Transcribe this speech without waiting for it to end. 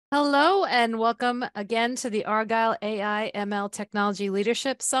Hello and welcome again to the Argyle AI ML Technology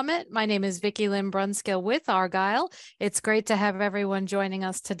Leadership Summit. My name is Vicki Lynn Brunskill with Argyle. It's great to have everyone joining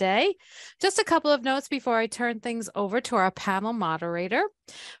us today. Just a couple of notes before I turn things over to our panel moderator.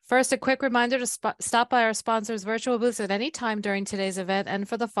 First, a quick reminder to stop by our sponsors' virtual booths at any time during today's event and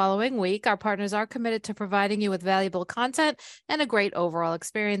for the following week. Our partners are committed to providing you with valuable content and a great overall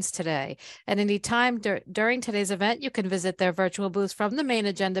experience today. At any time during today's event, you can visit their virtual booths from the main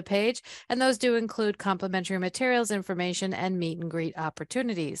agenda page, and those do include complimentary materials, information, and meet and greet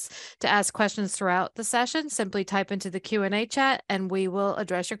opportunities. To ask questions throughout the session, simply type into the Q&A chat, and we will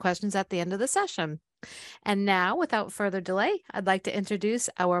address your questions at the end of the session. And now, without further delay, I'd like to introduce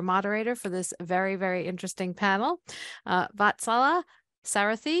our moderator for this very, very interesting panel, Vatsala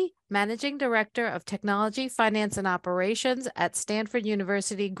Sarathi, Managing Director of Technology, Finance, and Operations at Stanford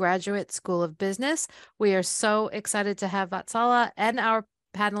University Graduate School of Business. We are so excited to have Vatsala and our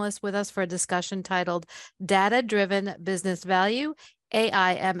panelists with us for a discussion titled Data-Driven Business Value,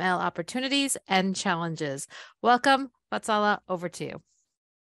 AI ML Opportunities and Challenges. Welcome, Vatsala, over to you.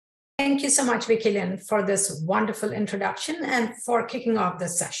 Thank you so much, Vicki Lynn, for this wonderful introduction and for kicking off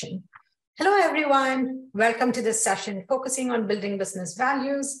this session. Hello, everyone. Welcome to this session focusing on building business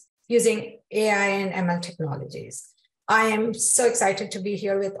values using AI and ML technologies. I am so excited to be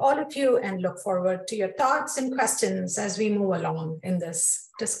here with all of you and look forward to your thoughts and questions as we move along in this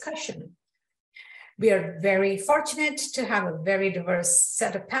discussion. We are very fortunate to have a very diverse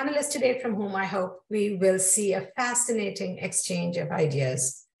set of panelists today from whom I hope we will see a fascinating exchange of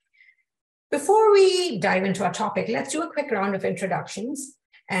ideas. Before we dive into our topic, let's do a quick round of introductions.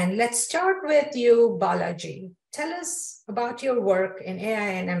 And let's start with you, Balaji. Tell us about your work in AI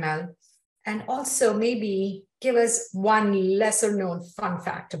and ML, and also maybe give us one lesser known fun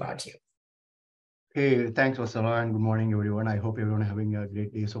fact about you. Hey, thanks, Vasala, and good morning, everyone. I hope everyone is having a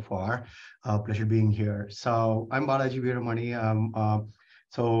great day so far. Pleasure being here. So I'm Balaji Veeramani.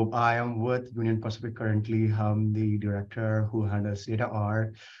 So I am with Union Pacific currently. I'm the director who handles data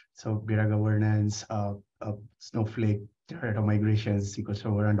art, so data governance, Snowflake, data migrations, SQL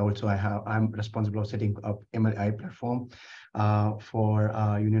Server, and also I'm responsible for setting up MLI platform for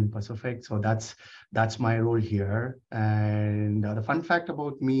Union Pacific. So that's my role here. And the fun fact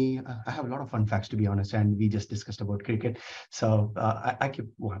about me, I have a lot of fun facts, to be honest, and we just discussed about cricket. So I keep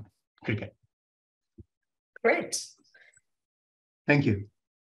cricket. Great. Thank you.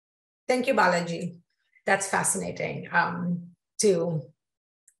 Thank you, Balaji. That's fascinating to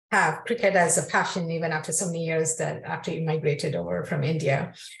have cricket as a passion, even after so many years that after you migrated over from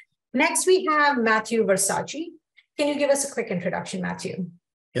India. Next, we have Matthew Versace. Can you give us a quick introduction, Matthew?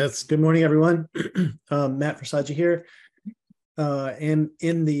 Yes, good morning, everyone. Matt Versace here. And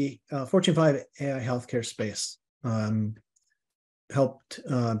in the Fortune 5 AI healthcare space, got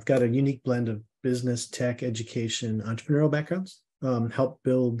a unique blend of business, tech, education, entrepreneurial backgrounds, helped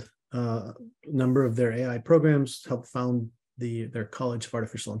build a number of their AI programs, helped found their College of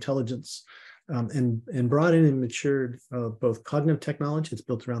Artificial Intelligence, and brought in and matured both cognitive technology, it's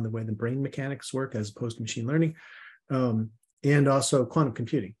built around the way the brain mechanics work as opposed to machine learning, and also quantum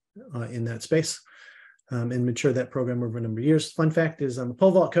computing in that space, and matured that program over a number of years. Fun fact is I'm a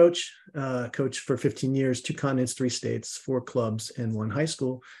pole vault coach, coach for 15 years, 2 continents, 3 states, 4 clubs, and 1 high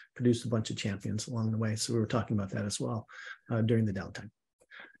school, produced a bunch of champions along the way. So we were talking about that as well during the downtime.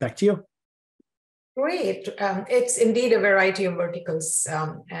 Back to you. Great. It's indeed a variety of verticals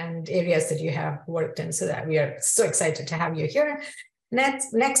and areas that you have worked in, so that we are so excited to have you here.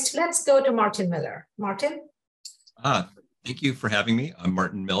 Next, let's go to Martin Miller. Martin? Thank you for having me. I'm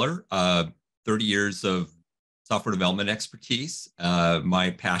Martin Miller, 30 years of software development expertise.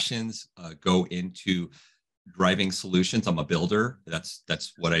 My passions go into driving solutions. I'm a builder.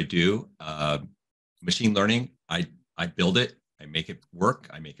 That's what I do. Machine learning, I build it. I make it work.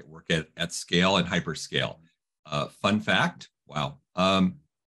 I make it work at scale and hyperscale. Fun fact, wow.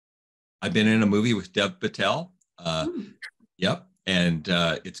 I've been in a movie with Dev Patel. Yep. And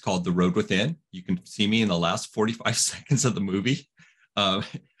it's called The Road Within. You can see me in the last 45 seconds of the movie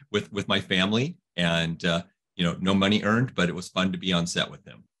with my family. And, no money earned, but it was fun to be on set with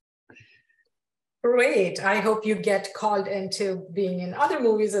them. Great. I hope you get called into being in other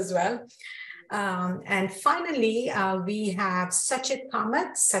movies as well. And finally, we have Sachit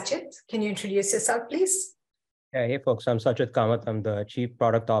Kamath. Sachit, can you introduce yourself, please? Yeah, hey, folks. I'm Sachit Kamath. I'm the Chief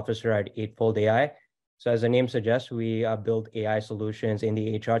Product Officer at Eightfold AI. So as the name suggests, we build AI solutions in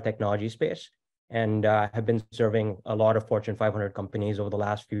the HR technology space and have been serving a lot of Fortune 500 companies over the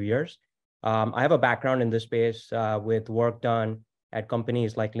last few years. I have a background in this space with work done at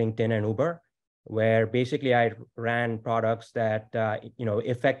companies like LinkedIn and Uber. where basically I ran products that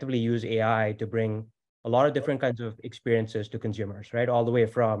effectively use AI to bring a lot of different kinds of experiences to consumers, right? All the way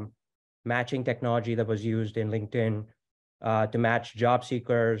from matching technology that was used in LinkedIn to match job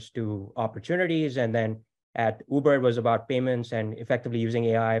seekers to opportunities. And then at Uber, it was about payments and effectively using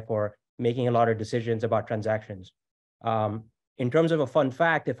AI for making a lot of decisions about transactions. In terms of a fun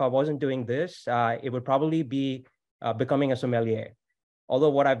fact, if I wasn't doing this, it would probably be becoming a sommelier. Although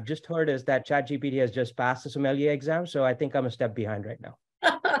what I've just heard is that ChatGPT has just passed the sommelier exam. So I think I'm a step behind right now.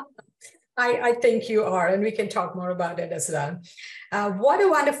 I think you are, and we can talk more about it as well. What a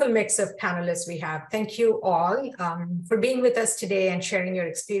wonderful mix of panelists we have. Thank you all for being with us today and sharing your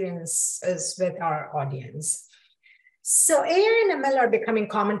experiences with our audience. So AI and ML are becoming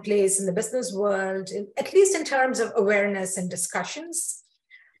commonplace in the business world, at least in terms of awareness and discussions.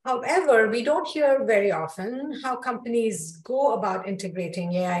 However, we don't hear very often how companies go about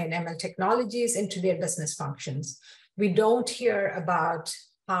integrating AI and ML technologies into their business functions. We don't hear about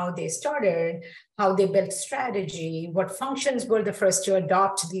how they started, how they built strategy, what functions were the first to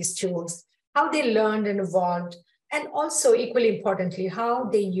adopt these tools, how they learned and evolved, and also equally importantly, how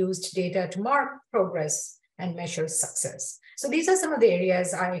they used data to mark progress and measure success. So these are some of the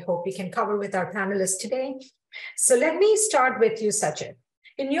areas I hope we can cover with our panelists today. So let me start with you, Sachin.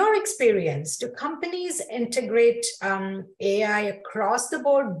 In your experience, do companies integrate AI across the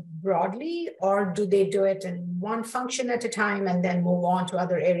board broadly, or do they do it in one function at a time and then move on to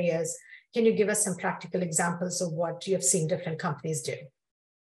other areas? Can you give us some practical examples of what you have seen different companies do?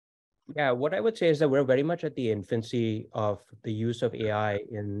 Yeah, what I would say is that we're very much at the infancy of the use of AI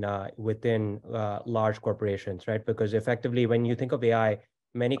within large corporations, right? Because effectively, when you think of AI,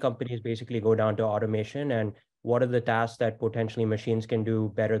 many companies basically go down to automation and what are the tasks that potentially machines can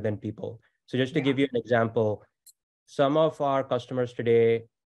do better than people. So just to give you an example, some of our customers today,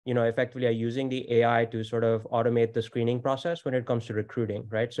 effectively are using the AI to sort of automate the screening process when it comes to recruiting,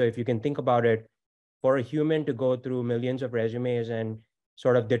 right? So if you can think about it, for a human to go through millions of resumes and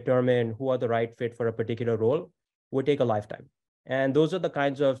sort of determine who are the right fit for a particular role would take a lifetime. And those are the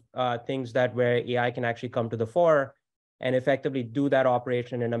kinds of things that where AI can actually come to the fore and effectively do that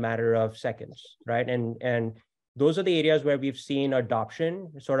operation in a matter of seconds, right? And those are the areas where we've seen adoption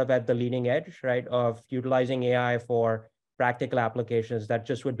sort of at the leading edge, right, of utilizing AI for practical applications that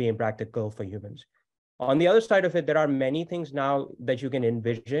just would be impractical for humans. On the other side of it, there are many things now that you can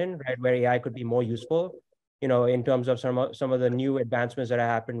envision, right, where AI could be more useful, in terms of some of the new advancements that have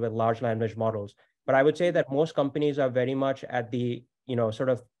happened with large language models. But I would say that most companies are very much at the,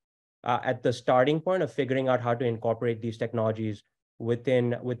 at the starting point of figuring out how to incorporate these technologies within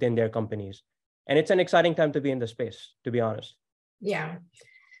their companies. And it's an exciting time to be in the space, to be honest. Yeah.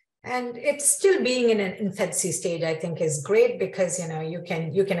 And it's still being in an infancy stage, I think, is great because, you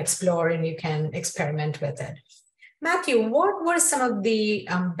can explore and you can experiment with it. Matthew, what were some of the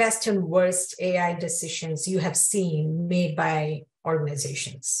best and worst AI decisions you have seen made by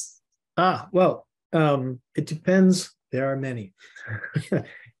organizations? Well, it depends. There are many.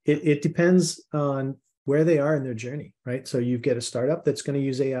 It depends on where they are in their journey, right? So you get a startup that's going to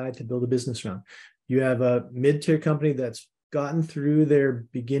use AI to build a business around. You have a mid-tier company that's gotten through their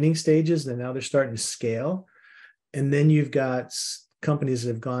beginning stages, and now they're starting to scale. And then you've got companies that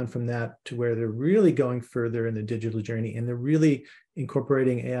have gone from that to where they're really going further in the digital journey, and they're really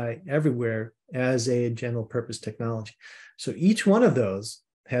incorporating AI everywhere as a general purpose technology. So each one of those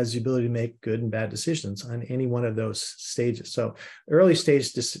has the ability to make good and bad decisions on any one of those stages. So early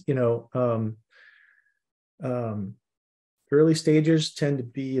stage, early stagers tend to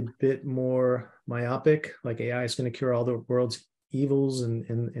be a bit more myopic, like AI is going to cure all the world's evils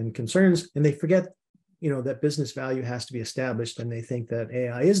and concerns, and they forget that business value has to be established, and they think that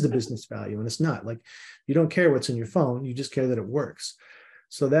AI is the business value, and it's not. Like, you don't care what's in your phone, you just care that it works.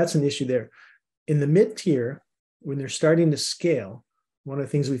 So that's an issue there. In the mid-tier, when they're starting to scale, one of the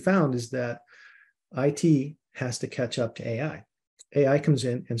things we found is that IT has to catch up to AI. AI comes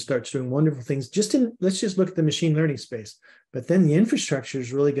in and starts doing wonderful things. Let's just look at the machine learning space. But then the infrastructure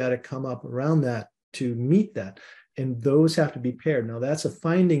has really got to come up around that to meet that. And those have to be paired. Now, that's a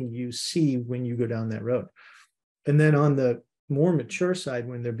finding you see when you go down that road. And then on the more mature side,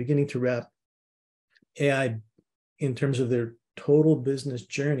 when they're beginning to wrap AI in terms of their total business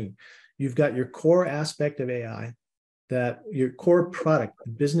journey, you've got your core aspect of AI, that your core product,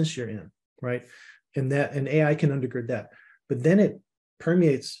 the business you're in, right? And AI can undergird that. But then it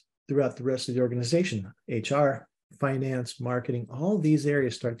permeates throughout the rest of the organization. HR, finance, marketing, all these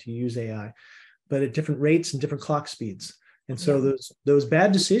areas start to use AI, but at different rates and different clock speeds. And so those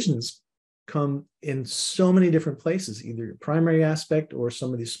bad decisions come in so many different places, either your primary aspect or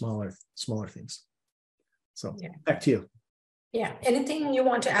some of these smaller things. So back to you. Yeah. Anything you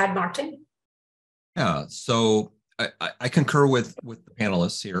want to add, Martin? Yeah. So I concur with the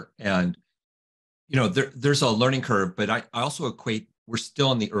panelists here, and there's a learning curve, but I also equate we're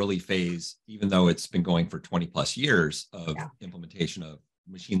still in the early phase, even though it's been going for 20 plus years of implementation of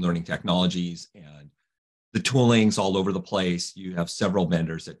machine learning technologies, and the tooling's all over the place. You have several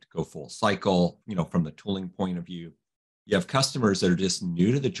vendors that go full cycle, from the tooling point of view. You have customers that are just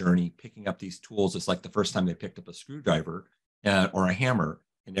new to the journey, picking up these tools. It's like the first time they picked up a screwdriver or a hammer,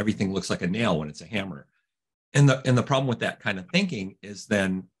 and everything looks like a nail when it's a hammer. And the problem with that kind of thinking is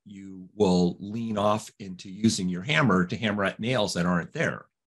then you will lean off into using your hammer to hammer at nails that aren't there.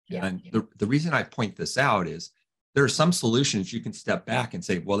 Yeah. And the reason I point this out is there are some solutions you can step back and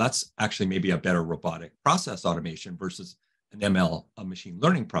say, well, that's actually maybe a better robotic process automation versus an ML, a machine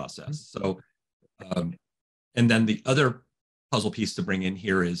learning process. So, and then the other puzzle piece to bring in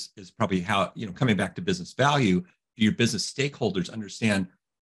here is probably how, coming back to business value, your business stakeholders understand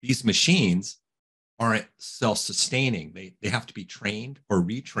these machines aren't self-sustaining. They have to be trained or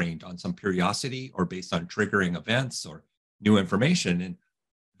retrained on some periodicity or based on triggering events or new information. And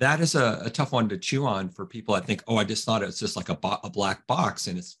that is a tough one to chew on for people that think, oh, I just thought it was just like a black box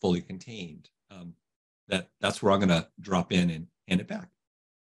and it's fully contained. That's where I'm going to drop in and hand it back.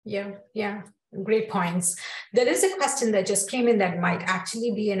 Yeah. Great points. There is a question that just came in that might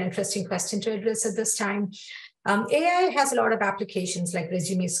actually be an interesting question to address at this time. AI has a lot of applications like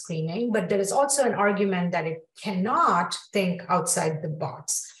resume screening, but there is also an argument that it cannot think outside the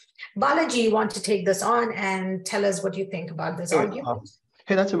box. Balaji, you want to take this on and tell us what you think about this argument?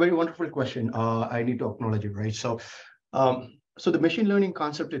 Hey, that's a very wonderful question. I need to acknowledge it, right? So the machine learning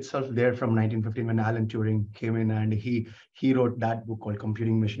concept itself there from 1915 when Alan Turing came in and he wrote that book called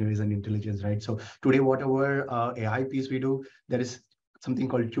Computing Machineries and Intelligence, right? So today, whatever AI piece we do, there is something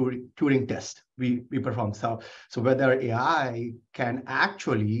called Turing test we perform. So whether AI can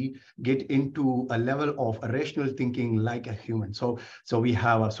actually get into a level of rational thinking like a human. So we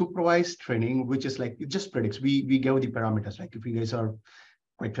have a supervised training, which is like, it just predicts. We give the parameters. Like if you guys are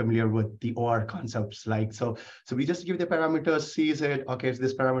quite familiar with the OR concepts, like, so we just give the parameters, sees it, okay, if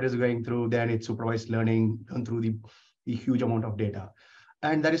this parameter is going through, then it's supervised learning, done through the huge amount of data.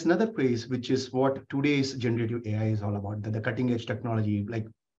 And there is another place, which is what today's generative AI is all about, the cutting edge technology, like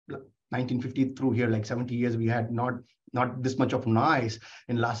 1950 through here, like 70 years, we had not this much of noise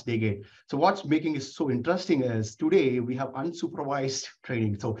in last decade. So what's making it so interesting is today we have unsupervised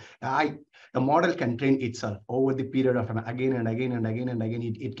training. So the model can train itself over the period of time, again and again and again and again,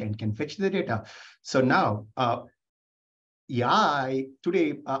 it can fetch the data. So now, AI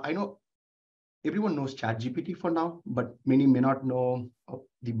today, I know everyone knows ChatGPT for now, but many may not know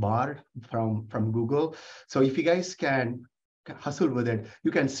the Bard from Google. So if you guys can hustle with it,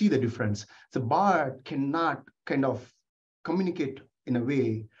 you can see the difference. The Bard cannot kind of communicate in a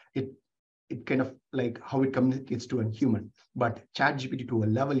way, it kind of like how it communicates to a human, but ChatGPT to a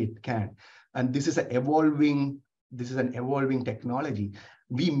level it can. And this is an evolving technology.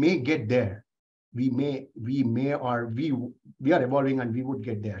 We may get there. We are evolving and we would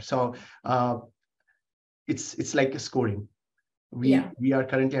get there. So it's like a scoring. We are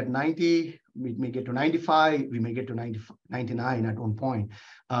currently at 90, we may get to 95, we may get to 99 at one point.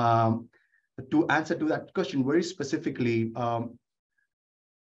 To answer to that question very specifically,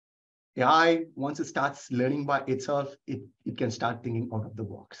 AI, once it starts learning by itself, it can start thinking out of the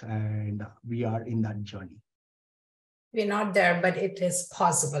box, and we are in that journey. We're not there, but it is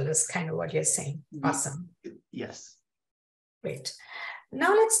possible, is kind of what you're saying. Awesome. Yes. Great.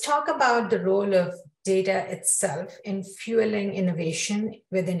 Now let's talk about the role of data itself in fueling innovation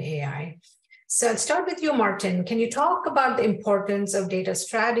within AI. So I'll start with you, Martin. Can you talk about the importance of data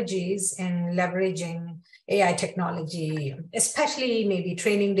strategies in leveraging AI technology, especially maybe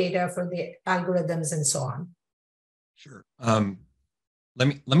training data for the algorithms and so on? Sure. Let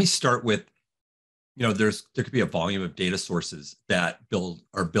me start with, there could be a volume of data sources that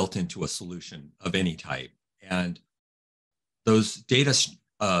are built into a solution of any type, and those data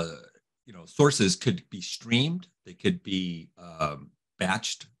sources could be streamed, they could be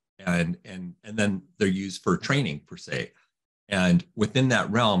batched, and then they're used for training per se. And within that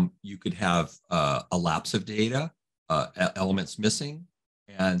realm, you could have a lapse of data, elements missing.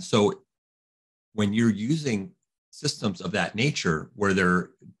 And so when you're using systems of that nature, where there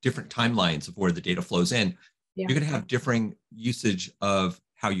are different timelines of where the data flows in, you're going to have differing usage of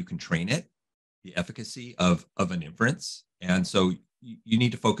how you can train it, the efficacy of an inference. And so you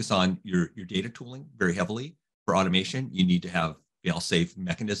need to focus on your data tooling very heavily for automation. You need to have fail-safe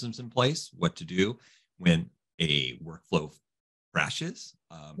mechanisms in place, what to do when a workflow crashes,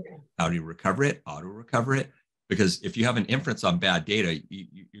 how do you recover it, auto recover it. Because if you have an inference on bad data,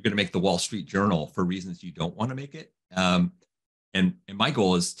 you're going to make the Wall Street Journal for reasons you don't want to make it. And my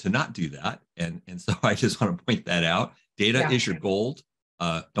goal is to not do that. And so I just want to point that out. Data is your gold.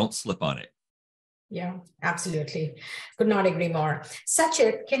 Don't slip on it. Yeah, absolutely. Could not agree more.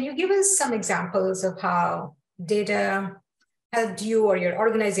 Sachit, can you give us some examples of how data helped you or your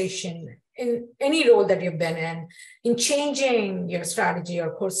organization in any role that you've been in changing your strategy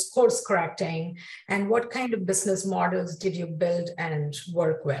or course correcting, and what kind of business models did you build and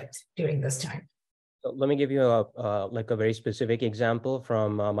work with during this time? So let me give you a very specific example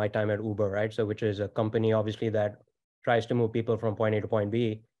from my time at Uber, right? So which is a company obviously that tries to move people from point A to point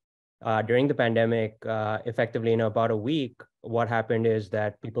B. During the pandemic, effectively in about a week, what happened is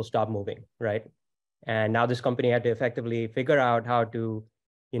that people stopped moving, right? And now this company had to effectively figure out how to,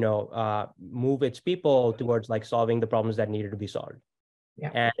 move its people towards like solving the problems that needed to be solved.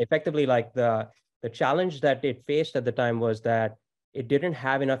 Yeah. And effectively, like the challenge that it faced at the time was that it didn't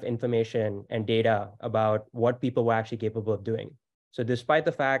have enough information and data about what people were actually capable of doing. So despite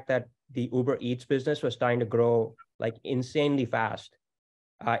the fact that the Uber Eats business was starting to grow like insanely fast,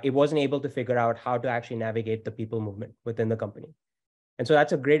 it wasn't able to figure out how to actually navigate the people movement within the company. And so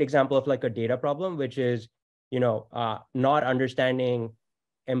that's a great example of like a data problem, which is, not understanding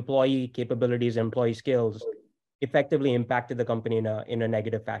employee capabilities, employee skills effectively impacted the company in a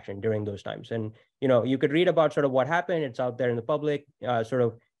negative fashion during those times. And, you could read about sort of what happened. It's out there in the public, sort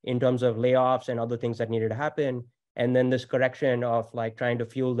of in terms of layoffs and other things that needed to happen. And then this correction of like trying to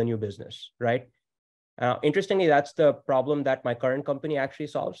fuel the new business, right? Interestingly, that's the problem that my current company actually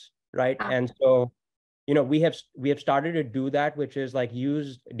solves, right? And so, we have started to do that, which is like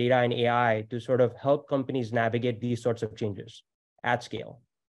use data and AI to sort of help companies navigate these sorts of changes at scale.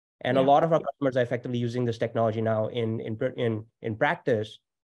 And a lot of our customers are effectively using this technology now in practice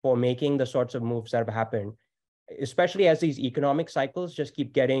for making the sorts of moves that have happened, especially as these economic cycles just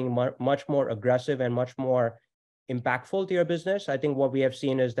keep getting much more aggressive and much more impactful to your business. I think what we have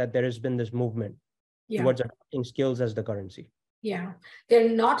seen is that there has been this movement towards adopting skills as the currency. Yeah, they're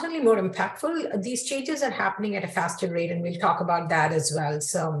not only more impactful, these changes are happening at a faster rate, and we'll talk about that as well.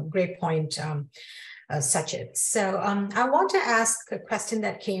 So great point, Sachit. So I want to ask a question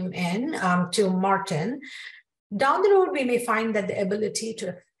that came in to Martin. Down the road, we may find that the ability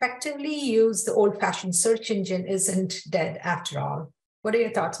to effectively use the old-fashioned search engine isn't dead after all. What are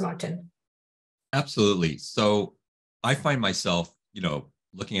your thoughts, Martin? Absolutely. So I find myself,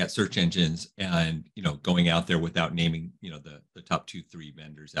 looking at search engines and, going out there without naming, the top 2-3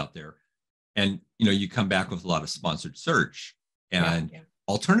 vendors out there. And, you come back with a lot of sponsored search. And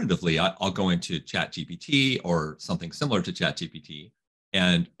alternatively, I'll go into ChatGPT or something similar to ChatGPT,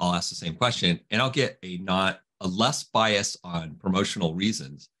 and I'll ask the same question, and I'll get a less bias on promotional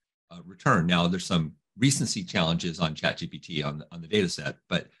reasons return. Now, there's some recency challenges on ChatGPT on the data set,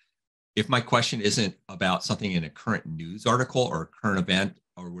 but if my question isn't about something in a current news article or a current event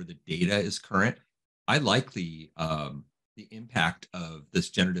or where the data is current, I like the impact of this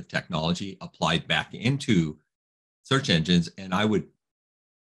generative technology applied back into search engines. And I would,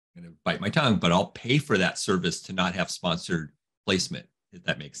 bite my tongue, but I'll pay for that service to not have sponsored placement, if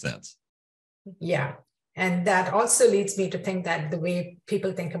that makes sense. Yeah. And that also leads me to think that the way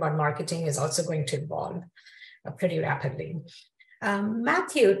people think about marketing is also going to evolve pretty rapidly.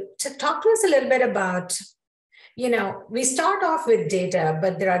 Matthew, to talk to us a little bit about, we start off with data,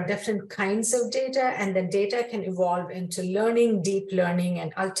 but there are different kinds of data, and the data can evolve into learning, deep learning,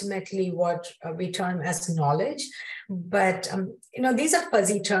 and ultimately what we term as knowledge. But, these are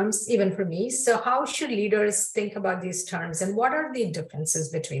fuzzy terms, even for me. So how should leaders think about these terms, and what are the differences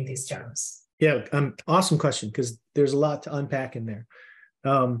between these terms? Yeah, awesome question, because there's a lot to unpack in there.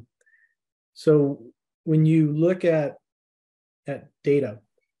 So when you look at data,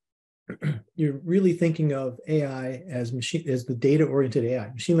 you're really thinking of AI as the data-oriented AI,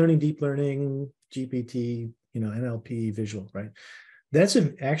 machine learning, deep learning, GPT, NLP, visual, right? That's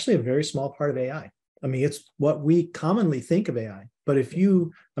actually a very small part of AI. I mean, it's what we commonly think of AI. But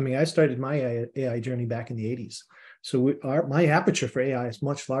I started my AI journey back in the 80s. So my aperture for AI is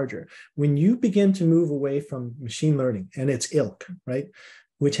much larger. When you begin to move away from machine learning and its ilk, right,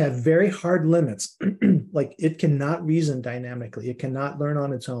 which have very hard limits, like it cannot reason dynamically, it cannot learn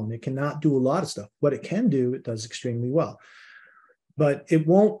on its own, it cannot do a lot of stuff. What it can do, it does extremely well. But it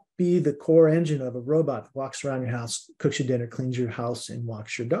won't be the core engine of a robot that walks around your house, cooks your dinner, cleans your house, and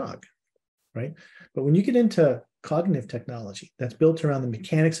walks your dog. right? But when you get into cognitive technology that's built around the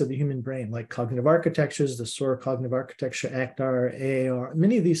mechanics of the human brain, like cognitive architectures, the SOAR cognitive architecture, ACT-R, AAR,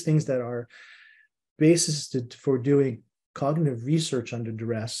 many of these things that are basis for doing cognitive research under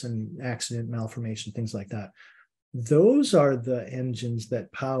duress and accident malformation, things like that. Those are the engines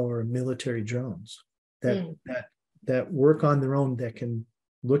that power military drones that work on their own, that can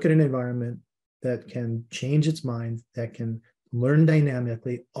look at an environment, that can change its mind, that can learn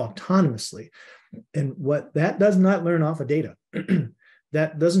dynamically, autonomously. And what that does not learn off of data.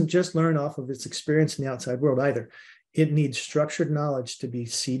 That doesn't just learn off of its experience in the outside world either. It needs structured knowledge to be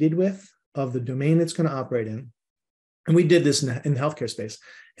seeded with of the domain it's going to operate in. And we did this in the healthcare space.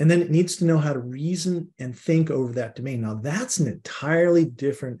 And then it needs to know how to reason and think over that domain. Now, that's an entirely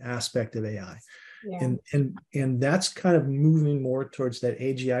different aspect of AI. Yeah. And that's kind of moving more towards that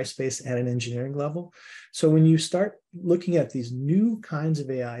AGI space at an engineering level. So when you start looking at these new kinds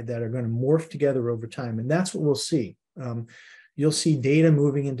of AI that are going to morph together over time, and that's what we'll see. You'll see data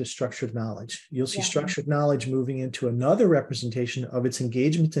moving into structured knowledge. You'll see structured knowledge moving into another representation of its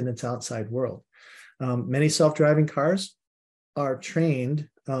engagement in its outside world. Many self-driving cars are trained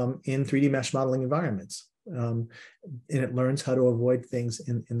in 3D mesh modeling environments. And it learns how to avoid things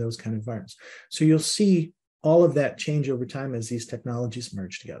in those kind of environments. So you'll see all of that change over time as these technologies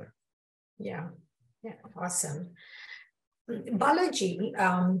merge together. Yeah, awesome. Balaji,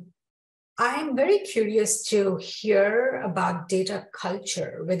 I'm very curious to hear about data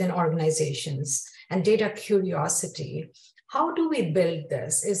culture within organizations and data curiosity. How do we build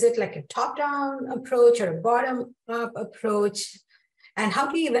this? Is it like a top-down approach or a bottom-up approach? And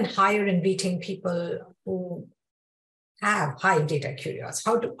how do you even hire and retain people who have high data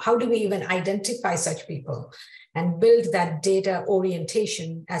curiosity? How do we even identify such people and build that data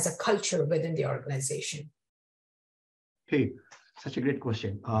orientation as a culture within the organization? Hey, such a great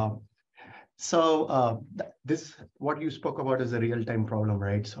question. This, what you spoke about is a real-time problem,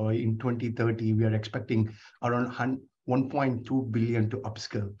 right? So in 2030, we are expecting around 1.2 billion to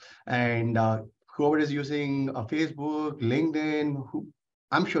upskill. And whoever is using Facebook, LinkedIn,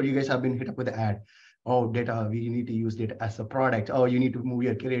 I'm sure you guys have been hit up with the ad. Oh, data, we need to use data as a product. Oh, you need to move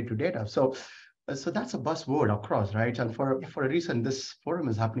your career to data. So that's a buzzword across, right? And for a reason, this forum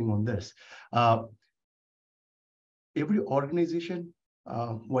is happening on this. Every organization,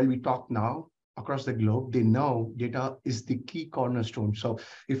 while we talk now across the globe, they know data is the key cornerstone. So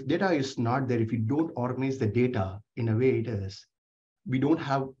if data is not there, if you don't organize the data in a way it is, we don't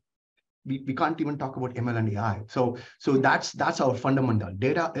have, we can't even talk about ML and AI. So that's our fundamental.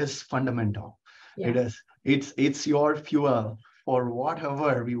 Data is fundamental. Yeah. It's your fuel for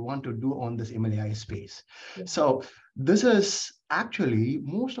whatever we want to do on this ML AI space. Yeah. So this is actually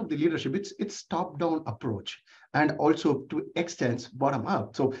most of the leadership, it's top-down approach. And also to extents bottom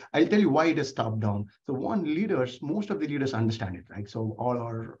up. So I'll tell you why it is top down. So most of the leaders understand it, right? So all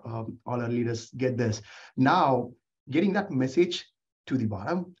our leaders get this. Now, getting that message to the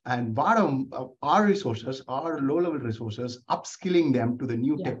bottom and our resources, our low-level resources, upskilling them to the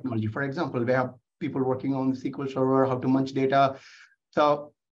new technology. For example, we have people working on SQL Server, how to munch data.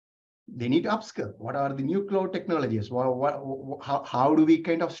 So they need to upskill. What are the new cloud technologies? How do we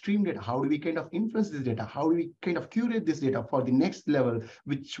kind of stream data? How do we kind of influence this data? How do we kind of curate this data for the next level,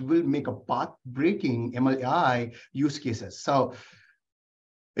 which will make a path-breaking ML/AI use cases? So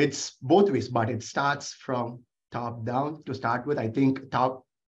it's both ways, but it starts from top down to start with. I think top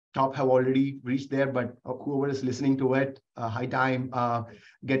have already reached there, but whoever is listening to it, high time,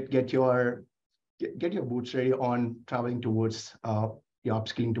 get your boots ready on traveling towards your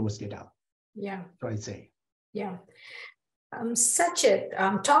upskilling towards data. Yeah. So I'd say. Yeah. Sachit,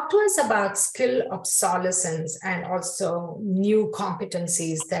 talk to us about skill obsolescence and also new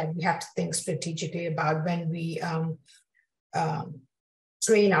competencies that we have to think strategically about when we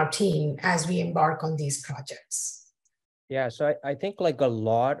train our team as we embark on these projects. Yeah, so I think like a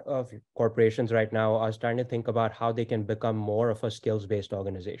lot of corporations right now are starting to think about how they can become more of a skills-based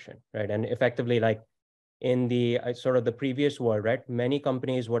organization, right? And effectively, like in the sort of the previous world, right, many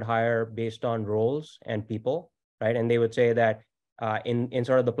companies would hire based on roles and people, right? And they would say that in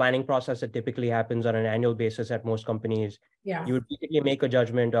sort of the planning process that typically happens on an annual basis at most companies, you would basically make a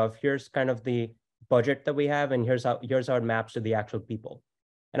judgment of here's kind of the budget that we have and here's how it maps to the actual people.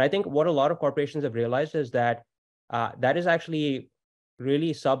 And I think what a lot of corporations have realized is that that is actually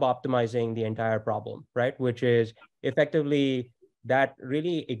really sub-optimizing the entire problem, right? Which is effectively that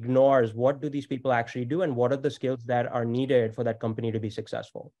really ignores what do these people actually do and what are the skills that are needed for that company to be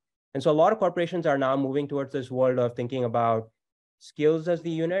successful. And so a lot of corporations are now moving towards this world of thinking about skills as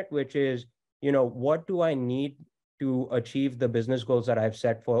the unit, which is, what do I need to achieve the business goals that I've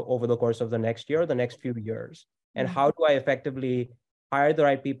set for over the course of the next year, the next few years? And how do I effectively hire the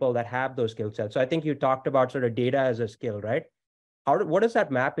right people that have those skill sets? So I think you talked about sort of data as a skill, right? What does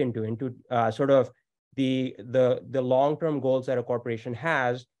that map into sort of the long-term goals that a corporation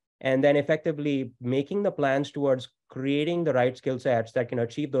has, and then effectively making the plans towards creating the right skill sets that can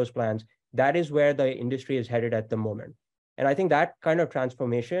achieve those plans? That is where the industry is headed at the moment. And I think that kind of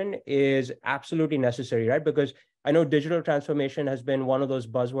transformation is absolutely necessary, right? Because I know digital transformation has been one of those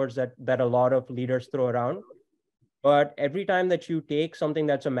buzzwords that a lot of leaders throw around. But every time that you take something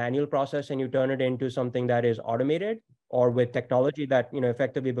that's a manual process and you turn it into something that is automated, or with technology that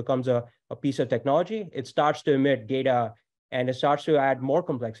effectively becomes a piece of technology, it starts to emit data and it starts to add more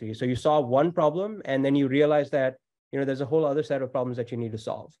complexity. So you solve one problem and then you realize that there's a whole other set of problems that you need to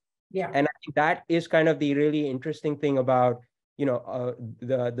solve. Yeah. And I think that is kind of the really interesting thing about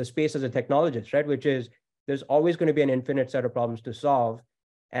the space as a technologist, right? Which is there's always going to be an infinite set of problems to solve.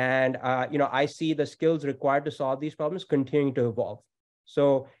 And I see the skills required to solve these problems continuing to evolve.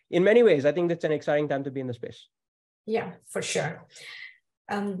 So in many ways, I think that's an exciting time to be in the space. Yeah, for sure.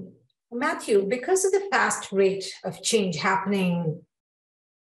 Matthew, because of the fast rate of change happening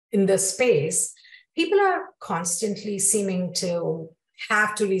in the space, people are constantly seeming to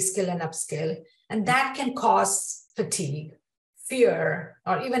have to reskill and upskill, and that can cause fatigue, fear,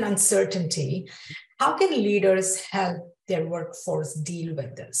 or even uncertainty. How can leaders help their workforce deal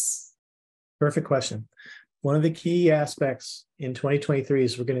with this? Perfect question. One of the key aspects in 2023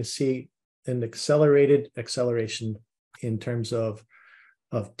 is we're going to see an acceleration in terms of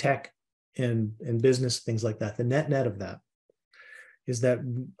tech and business, things like that. The net of that is that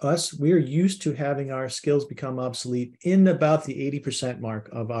we're used to having our skills become obsolete in about the 80% mark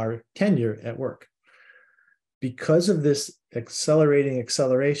of our tenure at work. Because of this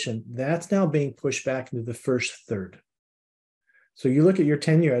acceleration, that's now being pushed back into the first third. So you look at your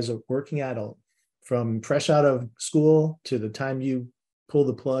tenure as a working adult, from fresh out of school to the time you pull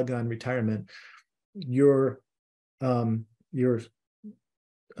the plug on retirement, your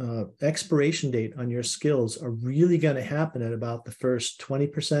expiration date on your skills are really going to happen at about the first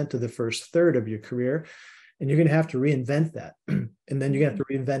 20% to the first third of your career. And you're going to have to reinvent that. And then you're going to have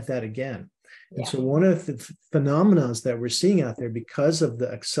to reinvent that again. And so one of the phenomena that we're seeing out there, because of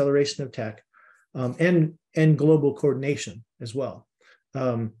the acceleration of tech and global coordination as well,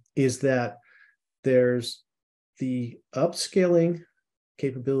 is that there's the upscaling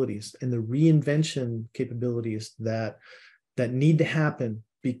capabilities and the reinvention capabilities that need to happen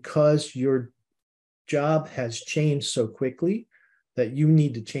because your job has changed so quickly that you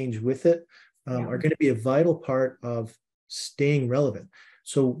need to change with it, are going to be a vital part of staying relevant.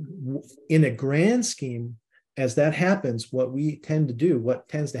 So in a grand scheme, as that happens, what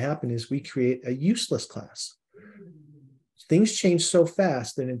tends to happen is we create a useless class. Things change so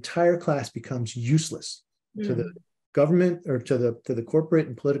fast that an entire class becomes useless to the government or to the corporate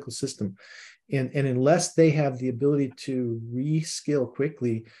and political system. And unless they have the ability to reskill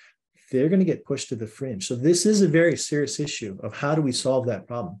quickly, they're going to get pushed to the fringe. So this is a very serious issue of how do we solve that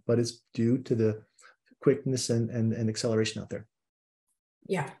problem, but it's due to the quickness and acceleration out there.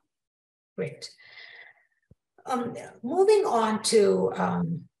 Yeah, great. Moving on to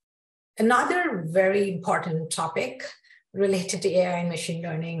another very important topic related to AI and machine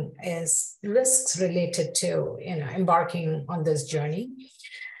learning is risks related to embarking on this journey.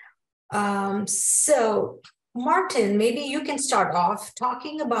 So Martin, maybe you can start off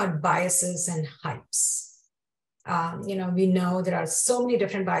talking about biases and hypes. We know there are so many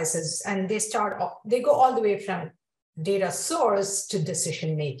different biases, and they go all the way from data source to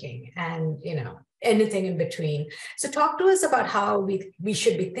decision making and anything in between. So talk to us about how we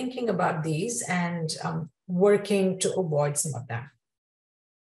should be thinking about these and working to avoid some of them.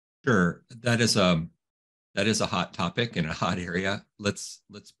 Sure, that is a hot topic and a hot area. Let's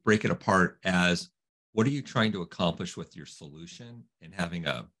break it apart as what are you trying to accomplish with your solution, and having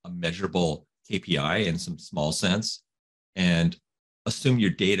a measurable KPI in some small sense, and assume your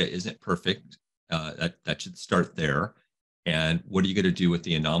data isn't perfect. That should start there. And what are you going to do with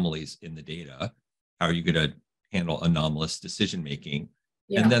the anomalies in the data? How are you going to handle anomalous decision making?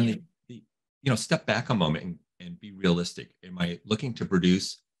 Yeah. And then step back a moment and be realistic. Am I looking to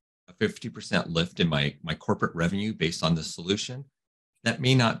produce a 50% lift in my corporate revenue based on this solution? That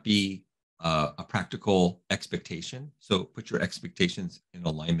may not be a practical expectation. So put your expectations in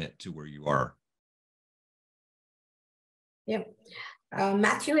alignment to where you are. Yeah.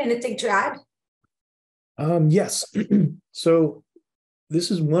 Matthew, anything to add? Yes. So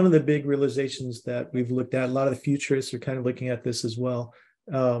this is one of the big realizations that we've looked at. A lot of the futurists are kind of looking at this as well,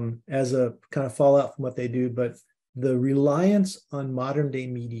 as a kind of fallout from what they do. But the reliance on modern day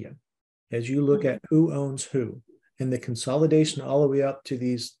media, as you look at who owns who, and the consolidation all the way up to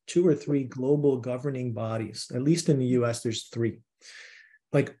these 2 or 3 global governing bodies, at least in the US, there's 3.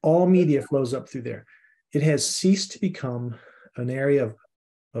 Like all media flows up through there. It has ceased to become an area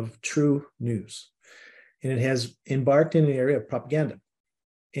of true news. And it has embarked in an area of propaganda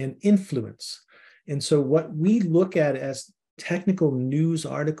and influence. And so what we look at as technical news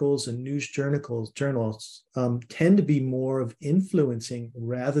articles and news journals tend to be more of influencing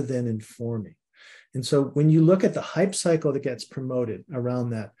rather than informing. And so when you look at the hype cycle that gets promoted around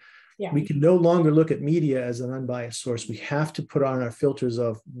that, we can no longer look at media as an unbiased source. We have to put on our filters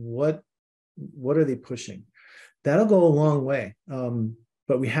of what are they pushing? That'll go a long way.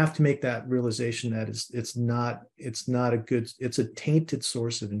 But we have to make that realization that it's a tainted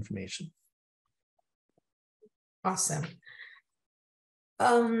source of information. Awesome.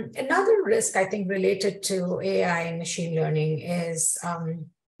 Another risk, I think, related to AI and machine learning is,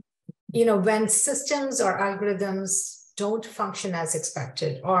 when systems or algorithms don't function as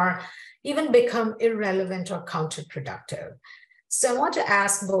expected or even become irrelevant or counterproductive. So I want to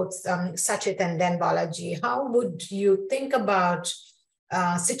ask both Sachit and then Balaji, how would you think about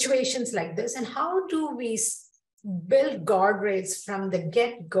situations like this, and how do we build guardrails from the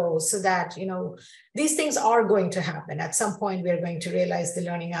get-go so that these things are going to happen? At some point, we're going to realize the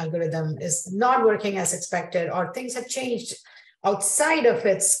learning algorithm is not working as expected, or things have changed outside of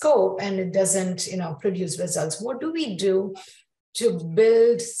its scope and it doesn't produce results. What do we do to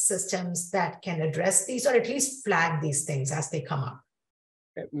build systems that can address these, or at least flag these things as they come up?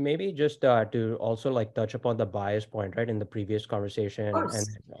 Maybe just to also touch upon the bias point, right, in the previous conversation, and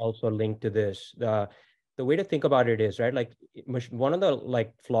also link to this. The way to think about it is, right, one of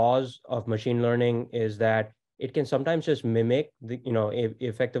the flaws of machine learning is that it can sometimes just mimic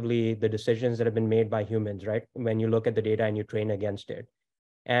effectively the decisions that have been made by humans, right? When you look at the data and you train against it.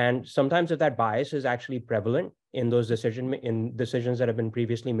 And sometimes if that bias is actually prevalent in those decisions that have been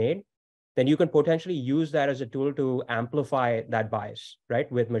previously made, then you can potentially use that as a tool to amplify that bias,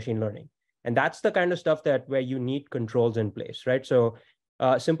 right, with machine learning. And that's the kind of stuff where you need controls in place, right? So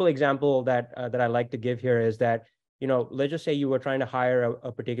a simple example that I like to give here is that, let's just say you were trying to hire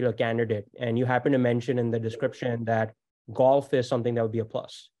a particular candidate and you happen to mention in the description that golf is something that would be a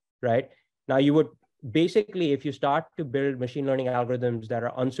plus, right? Now you would basically, if you start to build machine learning algorithms that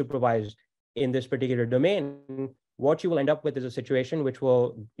are unsupervised in this particular domain, what you will end up with is a situation which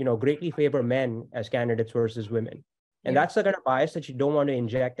will, greatly favor men as candidates versus women. And that's the kind of bias that you don't want to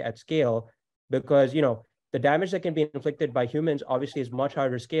inject at scale, because, the damage that can be inflicted by humans obviously is much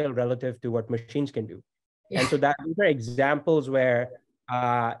harder scale relative to what machines can do. And so these are examples where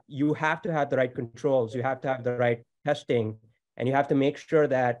you have to have the right controls, you have to have the right testing, and you have to make sure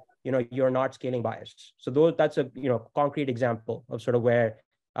that you're not scaling bias. So that's a concrete example of sort of where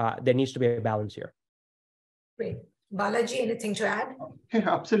there needs to be a balance here. Great. Balaji, anything to add? Yeah,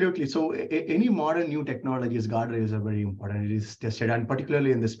 absolutely. So any modern new technologies, guardrails are very important. It is tested, and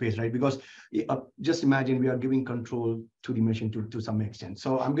particularly in this space, right? Because just imagine we are giving control to the machine to some extent.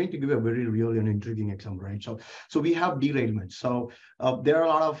 So I'm going to give a very real and intriguing example, right? So we have derailment. So there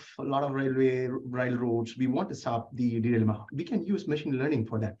are a lot of railroads. We want to stop the derailment. We can use machine learning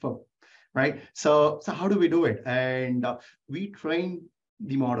for that, right? So how do we do it? And we train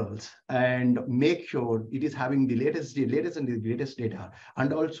the models and make sure it is having the latest and the greatest data,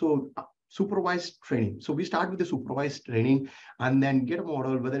 and also supervised training. So we start with the supervised training and then get a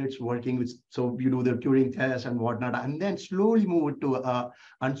model, whether it's working with, so you do the Turing test and whatnot, and then slowly move it to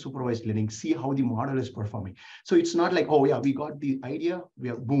unsupervised learning, see how the model is performing. So it's not like, oh yeah, we got the idea, we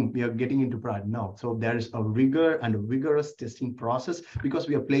are getting into prod. No, so there is a rigor and a vigorous testing process because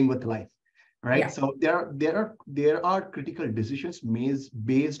we are playing with life. Right. Yeah. So there are critical decisions made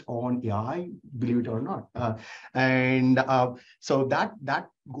based on AI, believe it or not, so that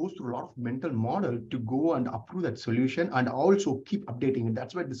goes through a lot of mental model to go and approve that solution and also keep updating it.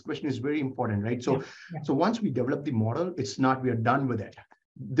 That's why this question is very important, right? So so once we develop the model, it's not we are done with it.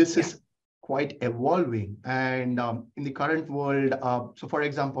 This is quite evolving, and in the current world, so for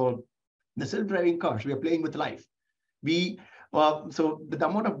example, the self-driving cars, we are playing with life. So the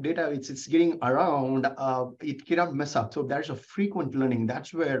amount of data it's getting around, it cannot mess up. So there's a frequent learning.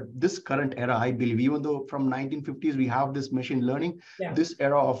 That's where this current era, I believe, even though from 1950s we have this machine learning, this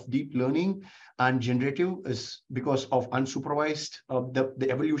era of deep learning and generative is because of unsupervised, the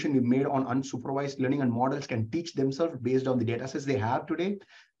evolution we made on unsupervised learning, and models can teach themselves based on the data sets they have today.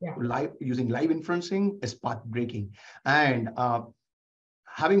 Using live inferencing is path breaking. And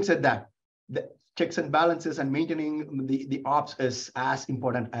having said that, the checks and balances and maintaining the ops is as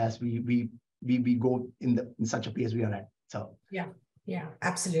important as we we go in such a place we are at. So yeah,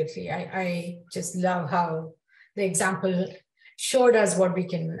 absolutely. I just love how the example showed us what we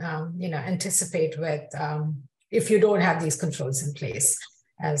can anticipate with if you don't have these controls in place,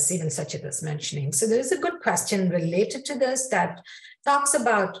 as even Sachit was mentioning. So there's a good question related to this that talks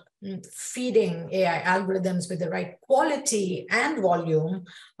about feeding AI algorithms with the right quality and volume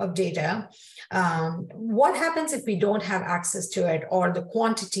of data. What happens if we don't have access to it or the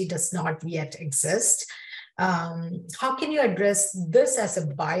quantity does not yet exist? How can you address this as a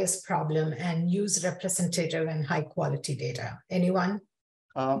bias problem and use representative and high quality data? Anyone?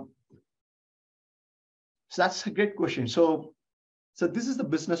 So that's a great question. So this is the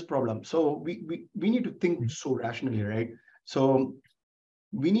business problem. So we need to think so rationally, right? So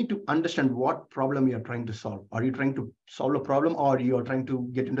we need to understand what problem you're trying to solve. Are you trying to solve a problem, or you're trying to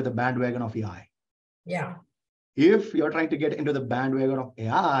get into the bandwagon of AI? Yeah. If you're trying to get into the bandwagon of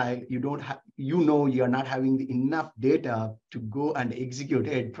AI, you don't have, you're not having enough data to go and execute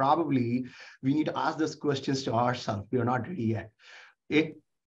it. Probably we need to ask those questions to ourselves. We are not ready yet.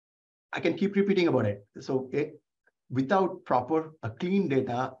 I can keep repeating about it. So without proper clean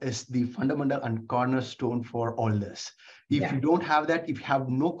data is the fundamental and cornerstone for all this. If you don't have that, if you have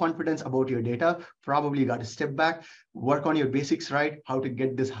no confidence about your data, probably you got to step back, work on your basics, right? How to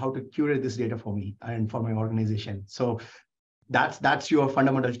get this, how to curate this data for me and for my organization. So that's your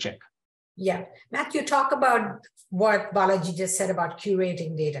fundamental check. Yeah. Matthew, talk about what Balaji just said about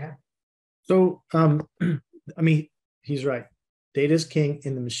curating data. So, I mean, he's right. Data is king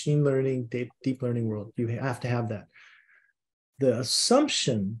in the machine learning, deep learning world. You have to have that. The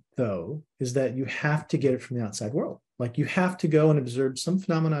assumption, though, is that you have to get it from the outside world. Like you have to go and observe some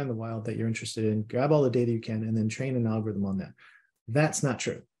phenomena in the wild that you're interested in, grab all the data you can, and then train an algorithm on that. That's not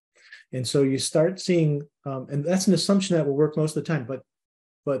true. And so you start seeing, and that's an assumption that will work most of the time,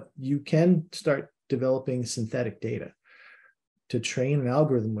 but you can start developing synthetic data to train an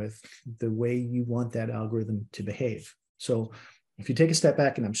algorithm with the way you want that algorithm to behave. So if you take a step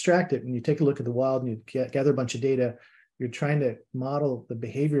back and abstract it, and you take a look at the wild and you gather a bunch of data, you're trying to model the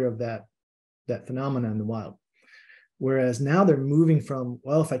behavior of that phenomenon in the wild. Whereas now they're moving from,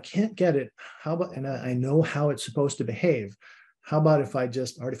 well, if I can't get it, how about, and I know how it's supposed to behave, how about if I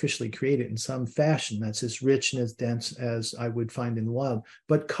just artificially create it in some fashion that's as rich and as dense as I would find in the wild,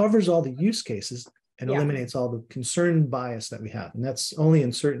 but covers all the use cases and eliminates all the concern bias that we have. And that's only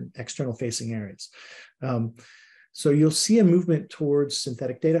in certain external facing areas. So you'll see a movement towards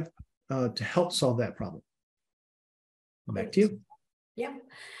synthetic data to help solve that problem. Back to you. Yeah.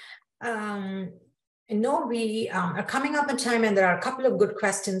 I know we are coming up in time and there are a couple of good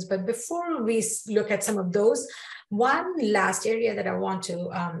questions, but before we look at some of those, one last area that I want to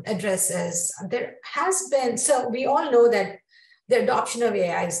address is there has been, so we all know that the adoption of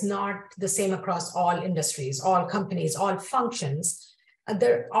AI is not the same across all industries, all companies, all functions.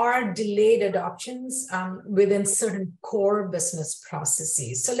 There are delayed adoptions within certain core business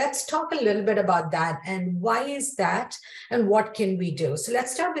processes. So let's talk a little bit about that and why is that and what can we do? So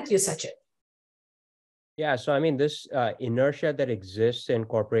let's start with you, Sachit. Yeah, so I mean, this inertia that exists in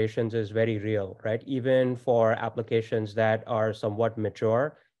corporations is very real, right? Even for applications that are somewhat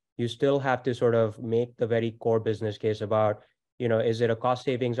mature, you still have to sort of make the very core business case about, is it a cost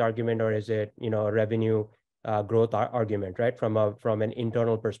savings argument or is it, a revenue growth argument, right? From an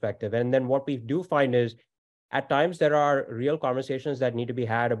internal perspective. And then what we do find is at times there are real conversations that need to be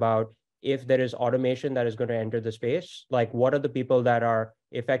had about if there is automation that is going to enter the space, like what are the people that are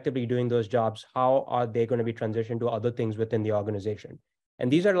effectively doing those jobs? How are they going to be transitioned to other things within the organization?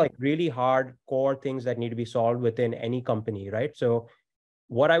 And these are like really hard core things that need to be solved within any company, right? So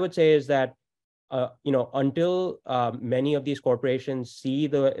what I would say is that, until many of these corporations see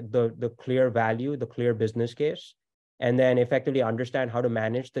the clear value, the clear business case, and then effectively understand how to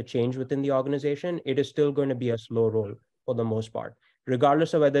manage the change within the organization, it is still going to be a slow roll for the most part,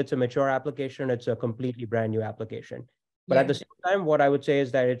 regardless of whether it's a mature application, it's a completely brand new application. But at the same time, what I would say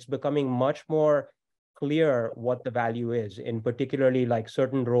is that it's becoming much more clear what the value is in particularly like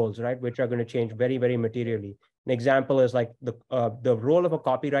certain roles, right, which are going to change very, very materially. An example is like the role of a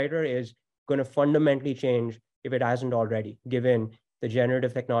copywriter is going to fundamentally change if it hasn't already, given the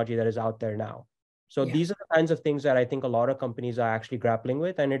generative technology that is out there now. So these are the kinds of things that I think a lot of companies are actually grappling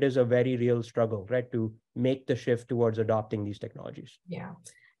with, and it is a very real struggle, right, to make the shift towards adopting these technologies. Yeah.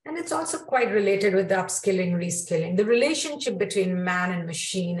 And it's also quite related with the upskilling, reskilling. The relationship between man and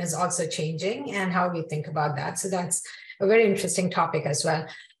machine is also changing and how we think about that. So that's a very interesting topic as well.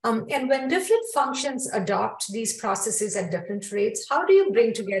 And when different functions adopt these processes at different rates, how do you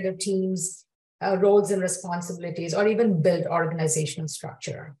bring together teams, roles and responsibilities, or even build organizational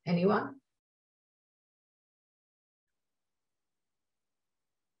structure? Anyone?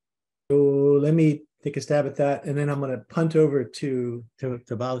 let me take a stab at that, and then I'm going to punt over to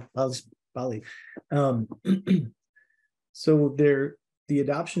Bali. So the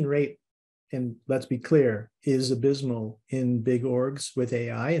adoption rate, and let's be clear, is abysmal in big orgs with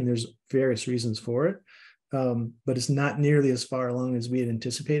AI, and there's various reasons for it. But it's not nearly as far along as we had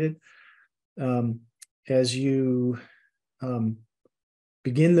anticipated. As you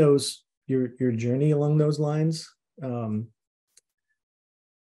begin your journey along those lines,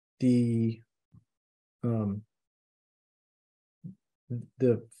 the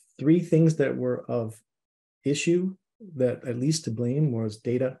three things that were of issue, that at least to blame, was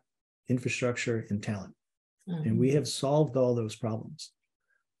data, infrastructure, and talent. Mm-hmm. And we have solved all those problems.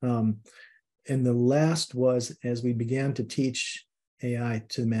 And the last was, as we began to teach AI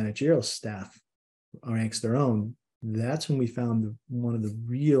to managerial staff, ranks their own, that's when we found one of the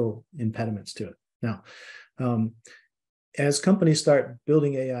real impediments to it. Now, as companies start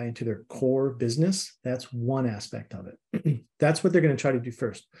building AI into their core business, that's one aspect of it. That's what they're going to try to do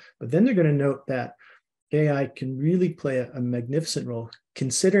first. But then they're going to note that AI can really play a magnificent role,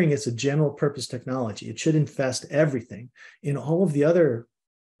 considering it's a general purpose technology. It should infest everything in all of the other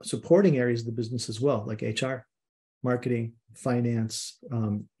supporting areas of the business as well, like HR, marketing, finance,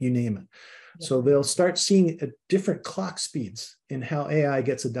 you name it. Yeah. So they'll start seeing different clock speeds in how AI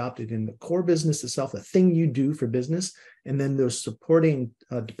gets adopted in the core business itself, the thing you do for business, and then those supporting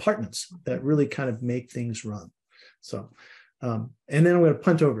departments that really kind of make things run. So, and then I'm going to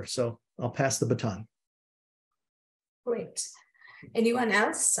punt over. So I'll pass the baton. Great. Anyone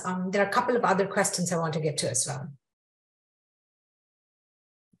else? There are a couple of other questions I want to get to as well.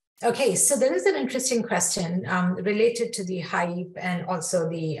 Okay, so there is an interesting question related to the hype and also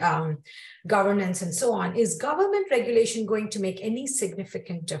the governance and so on. Is government regulation going to make any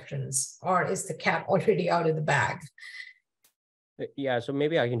significant difference, or is the cat already out of the bag? Yeah, so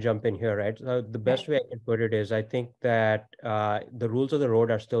maybe I can jump in here, right? So the best way I can put it is, I think that the rules of the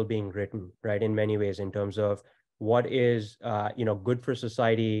road are still being written, right, in many ways, in terms of what is, good for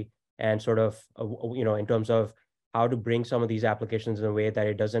society, and sort of, in terms of how to bring some of these applications in a way that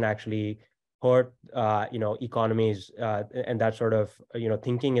it doesn't actually hurt, economies, and that sort of,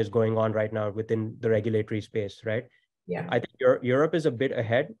 thinking is going on right now within the regulatory space, right? Yeah. I think Europe is a bit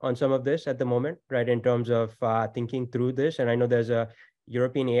ahead on some of this at the moment, right, in terms of thinking through this. And I know there's a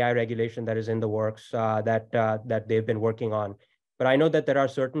European AI regulation that is in the works that they've been working on. But I know that there are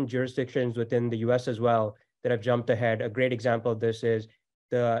certain jurisdictions within the US as well that have jumped ahead. A great example of this is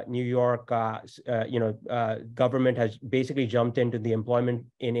the New York, government has basically jumped into the employment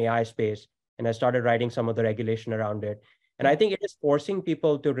in AI space and has started writing some of the regulation around it. And I think it is forcing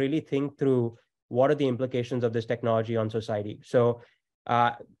people to really think through what are the implications of this technology on society. So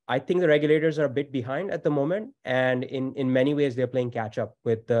I think the regulators are a bit behind at the moment, and in many ways they're playing catch up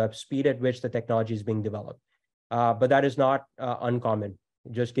with the speed at which the technology is being developed. But that is not uncommon,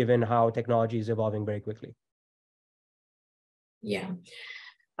 just given how technology is evolving very quickly. Yeah.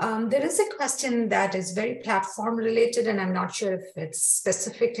 There is a question that is very platform related, and I'm not sure if it's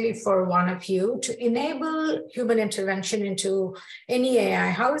specifically for one of you. To enable human intervention into any AI,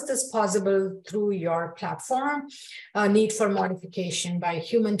 how is this possible through your platform? Need for modification by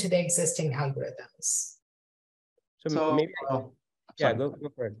human to the existing algorithms. So maybe, yeah, go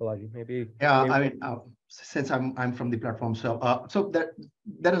for it, Balaji. Maybe. Yeah, maybe. I mean, since I'm from the platform, so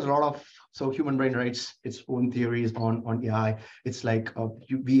there is a lot of, so human brain writes its own theories on AI. It's like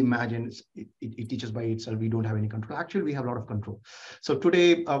we imagine it teaches by itself. We don't have any control. Actually, we have a lot of control. So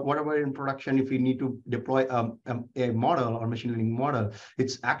today, whatever in production, if we need to deploy a model or machine learning model,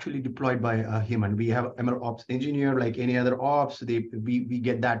 it's actually deployed by a human. We have ML ops engineer like any other ops. We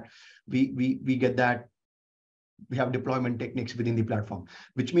get that. We get that. We have deployment techniques within the platform,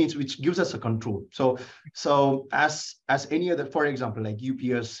 which gives us a control. So as any other, for example, like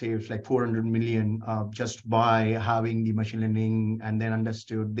UPS saves like 400 million just by having the machine learning, and then they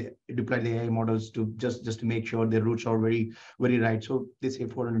deploy the AI models to just to make sure their routes are very, very right. So they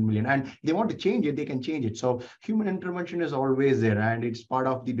save 400 million, and they want to change it, they can change it. So human intervention is always there, and it's part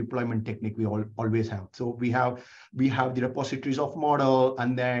of the deployment technique we always have. So we have the repositories of model,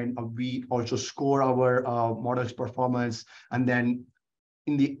 and then we also score our models performance, and then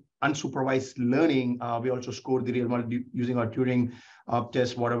in the unsupervised learning we also score the real model using our Turing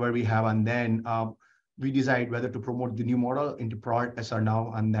test, whatever we have, and then we decide whether to promote the new model into prod as or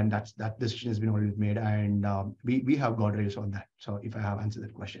now, and then that decision has been already made, and we have guardrails on that. So if I have answered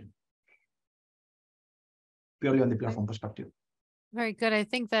that question purely on the platform perspective. Very good. I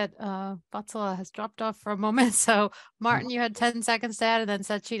think that Vatsala has dropped off for a moment. So Martin, you had 10 seconds to add, and then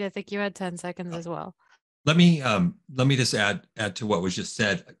Sachit, I think you had 10 seconds as well. Let me just add to what was just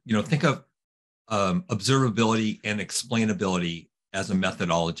said. Think of observability and explainability as a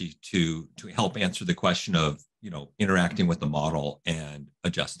methodology to help answer the question of interacting with the model and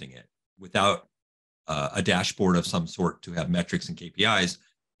adjusting it. Without a dashboard of some sort to have metrics and KPIs,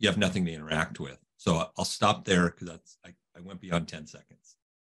 you have nothing to interact with. So I'll stop there because I went beyond 10 seconds.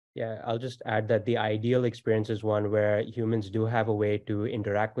 Yeah, I'll just add that the ideal experience is one where humans do have a way to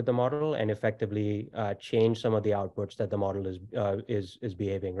interact with the model and effectively change some of the outputs that the model is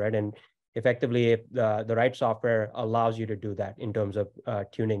behaving, right? And effectively, if the right software allows you to do that in terms of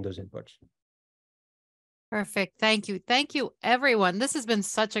tuning those inputs. Perfect. Thank you. Thank you, everyone. This has been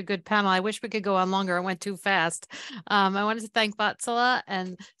such a good panel. I wish we could go on longer. It went too fast. I wanted to thank Vatsala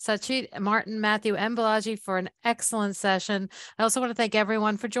and Sachit, Martin, Matthew, and Balaji for an excellent session. I also want to thank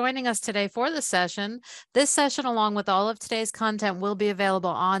everyone for joining us today for the session. This session, along with all of today's content, will be available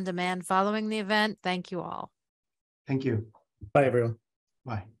on demand following the event. Thank you all. Thank you. Bye, everyone.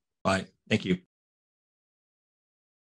 Bye. Bye. Thank you.